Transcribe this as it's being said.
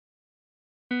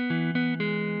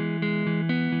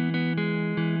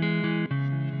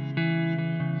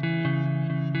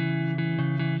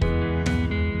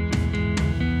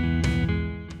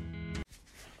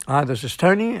Hi, this is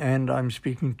Tony, and I'm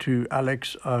speaking to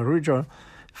Alex Arujo,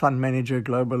 Fund Manager,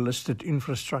 Global Listed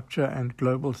Infrastructure and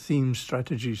Global Theme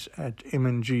Strategies at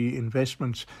M&G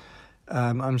Investments.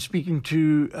 I'm speaking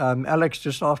to Alex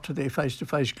just after their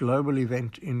face-to-face global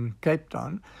event in Cape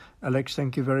Town. Alex,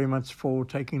 thank you very much for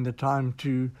taking the time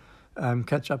to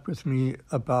catch up with me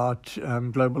about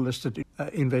global listed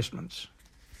investments.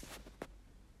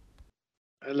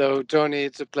 Hello, Tony.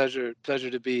 It's a pleasure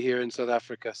to be here in South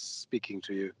Africa speaking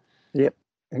to you. Yep,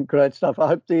 great stuff. I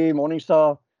hope the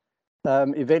Morningstar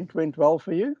event went well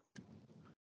for you.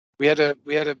 We had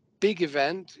a big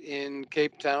event in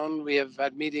Cape Town. We have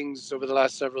had meetings over the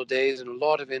last several days and a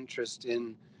lot of interest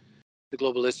in the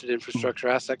global listed infrastructure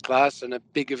asset class, and a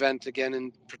big event again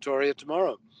in Pretoria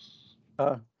tomorrow.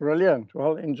 Brilliant.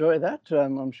 Well, enjoy that.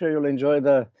 I'm sure you'll enjoy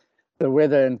the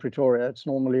weather in Pretoria. It's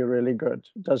normally really good.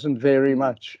 It doesn't vary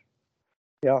much.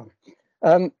 Yeah.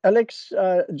 Alex,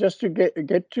 just to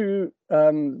get to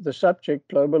the subject,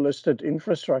 global listed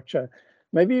infrastructure,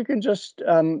 maybe you can just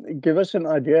give us an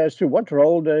idea as to what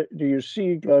role do you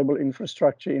see global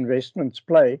infrastructure investments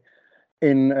play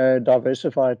in a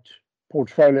diversified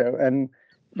portfolio, and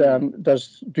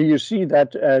do you see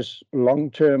that as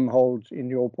long-term hold in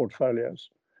your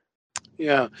portfolios?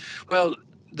 Yeah, well,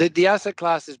 the asset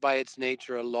class is by its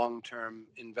nature a long-term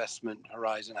investment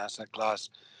horizon asset class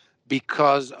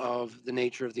because of the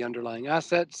nature of the underlying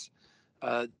assets,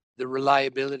 the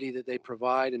reliability that they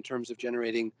provide in terms of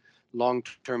generating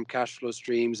long-term cash flow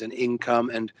streams and income,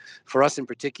 and for us in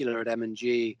particular at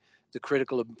M&G, the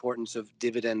critical importance of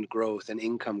dividend growth and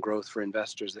income growth for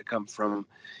investors that come from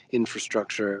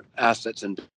infrastructure assets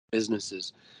and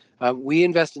businesses. We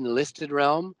invest in the listed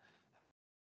realm.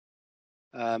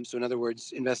 So in other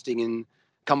words, investing in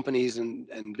companies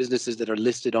and businesses that are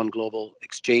listed on global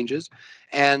exchanges.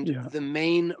 And the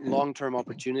main long-term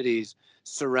opportunities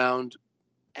surround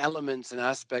elements and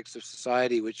aspects of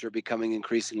society which are becoming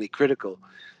increasingly critical.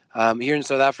 Here in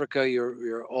South Africa,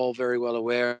 you're all very well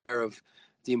aware of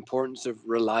the importance of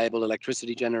reliable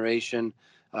electricity generation,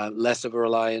 less of a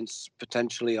reliance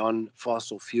potentially on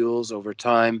fossil fuels over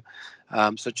time,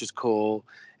 such as coal,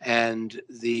 and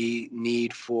the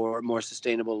need for more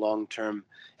sustainable long-term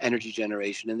energy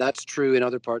generation. And that's true in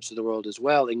other parts of the world as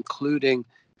well, including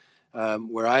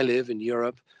where I live in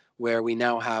Europe, where we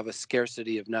now have a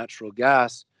scarcity of natural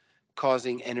gas,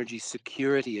 causing energy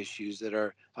security issues that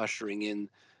are ushering in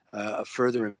a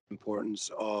further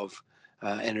importance of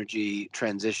energy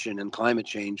transition and climate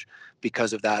change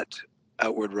because of that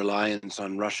outward reliance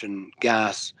on Russian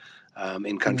gas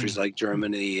in countries like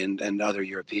Germany and other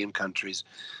European countries.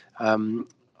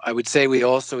 I would say we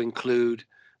also include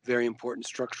very important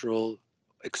structural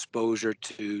exposure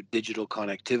to digital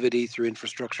connectivity through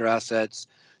infrastructure assets,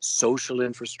 social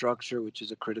infrastructure, which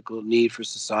is a critical need for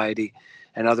society,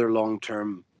 and other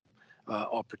long-term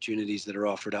opportunities that are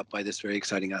offered up by this very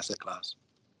exciting asset class.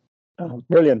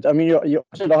 Brilliant. I mean, you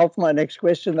answered half my next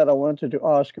question that I wanted to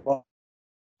ask about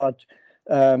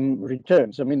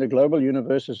returns. I mean, the global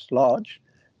universe is large.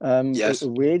 Yes.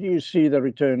 Where do you see the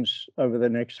returns over the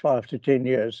next 5 to 10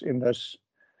 years in this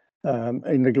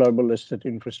in the global listed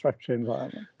infrastructure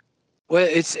environment? Well,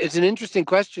 it's an interesting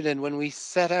question, and when we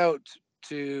set out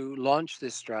to launch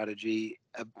this strategy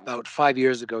about 5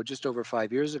 years ago, just over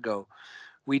 5 years ago,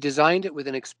 we designed it with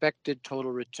an expected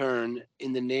total return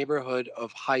in the neighborhood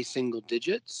of high single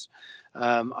digits.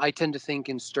 I tend to think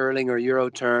in sterling or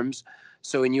euro terms,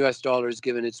 so in US dollars,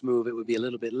 given its move, it would be a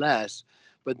little bit less.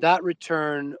 But that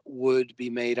return would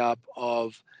be made up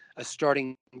of a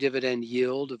starting dividend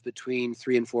yield of between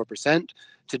 3 and 4%.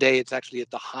 Today, it's actually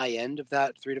at the high end of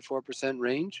that 3 to 4%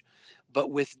 range. But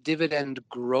with dividend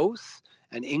growth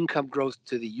and income growth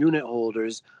to the unit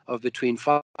holders of between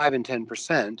 5 and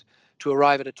 10%, to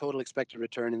arrive at a total expected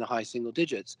return in the high single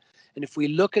digits. And if we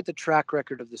look at the track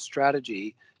record of the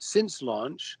strategy since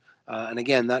launch, and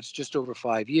again, that's just over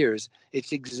 5 years,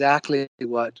 it's exactly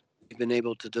what we've been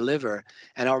able to deliver.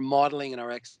 And our modeling and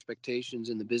our expectations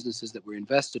in the businesses that we're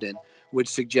invested in would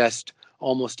suggest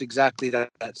almost exactly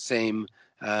that same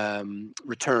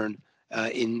return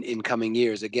in coming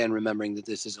years. Again, remembering that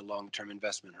this is a long-term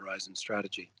investment horizon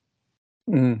strategy.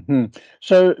 Mm-hmm.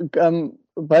 So,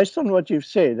 based on what you've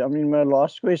said, I mean, my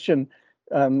last question,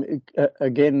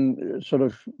 again, sort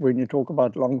of when you talk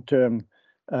about long-term,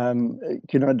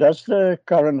 does the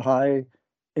current high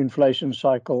inflation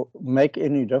cycle make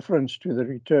any difference to the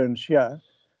returns here?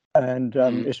 And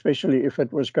especially if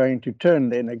it was going to turn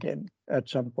then again at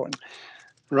some point.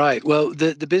 Right. Well,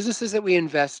 the businesses that we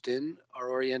invest in are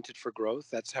oriented for growth.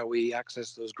 That's how we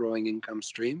access those growing income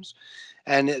streams.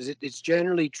 And it's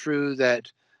generally true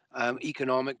that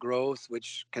economic growth,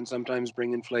 which can sometimes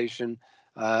bring inflation,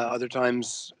 other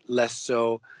times less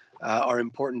so, are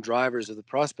important drivers of the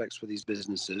prospects for these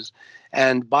businesses.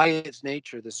 And by its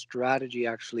nature, the strategy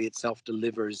actually itself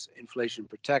delivers inflation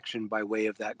protection by way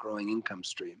of that growing income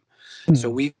stream. So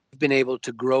we've been able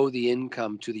to grow the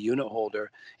income to the unit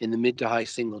holder in the mid to high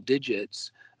single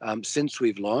digits since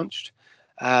we've launched.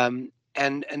 And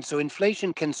so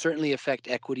inflation can certainly affect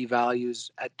equity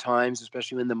values at times,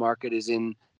 especially when the market is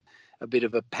in a bit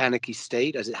of a panicky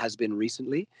state, as it has been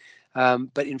recently.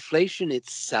 But inflation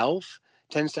itself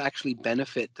tends to actually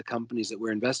benefit the companies that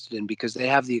we're invested in because they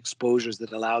have the exposures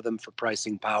that allow them for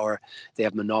pricing power. They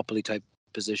have monopoly type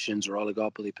positions or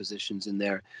oligopoly positions in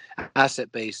their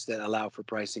asset base that allow for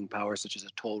pricing power, such as a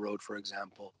toll road, for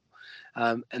example.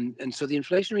 And so the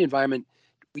inflationary environment,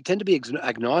 we tend to be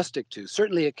agnostic to.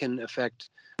 Certainly it can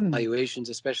affect valuations,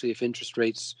 especially if interest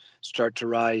rates start to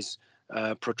rise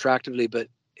protractively. But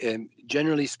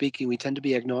generally speaking, we tend to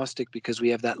be agnostic because we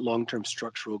have that long-term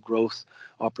structural growth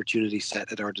opportunity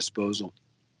set at our disposal.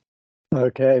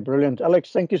 Okay, brilliant.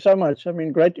 Alex, thank you so much. I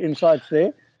mean, great insights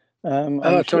there.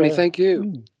 Tony, thank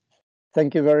you.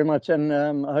 Thank you very much. And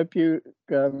I hope you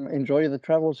enjoy the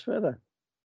travels further.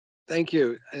 Thank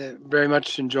you. Very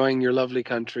much enjoying your lovely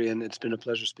country, and it's been a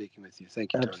pleasure speaking with you.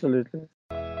 Thank you, Tony. Absolutely.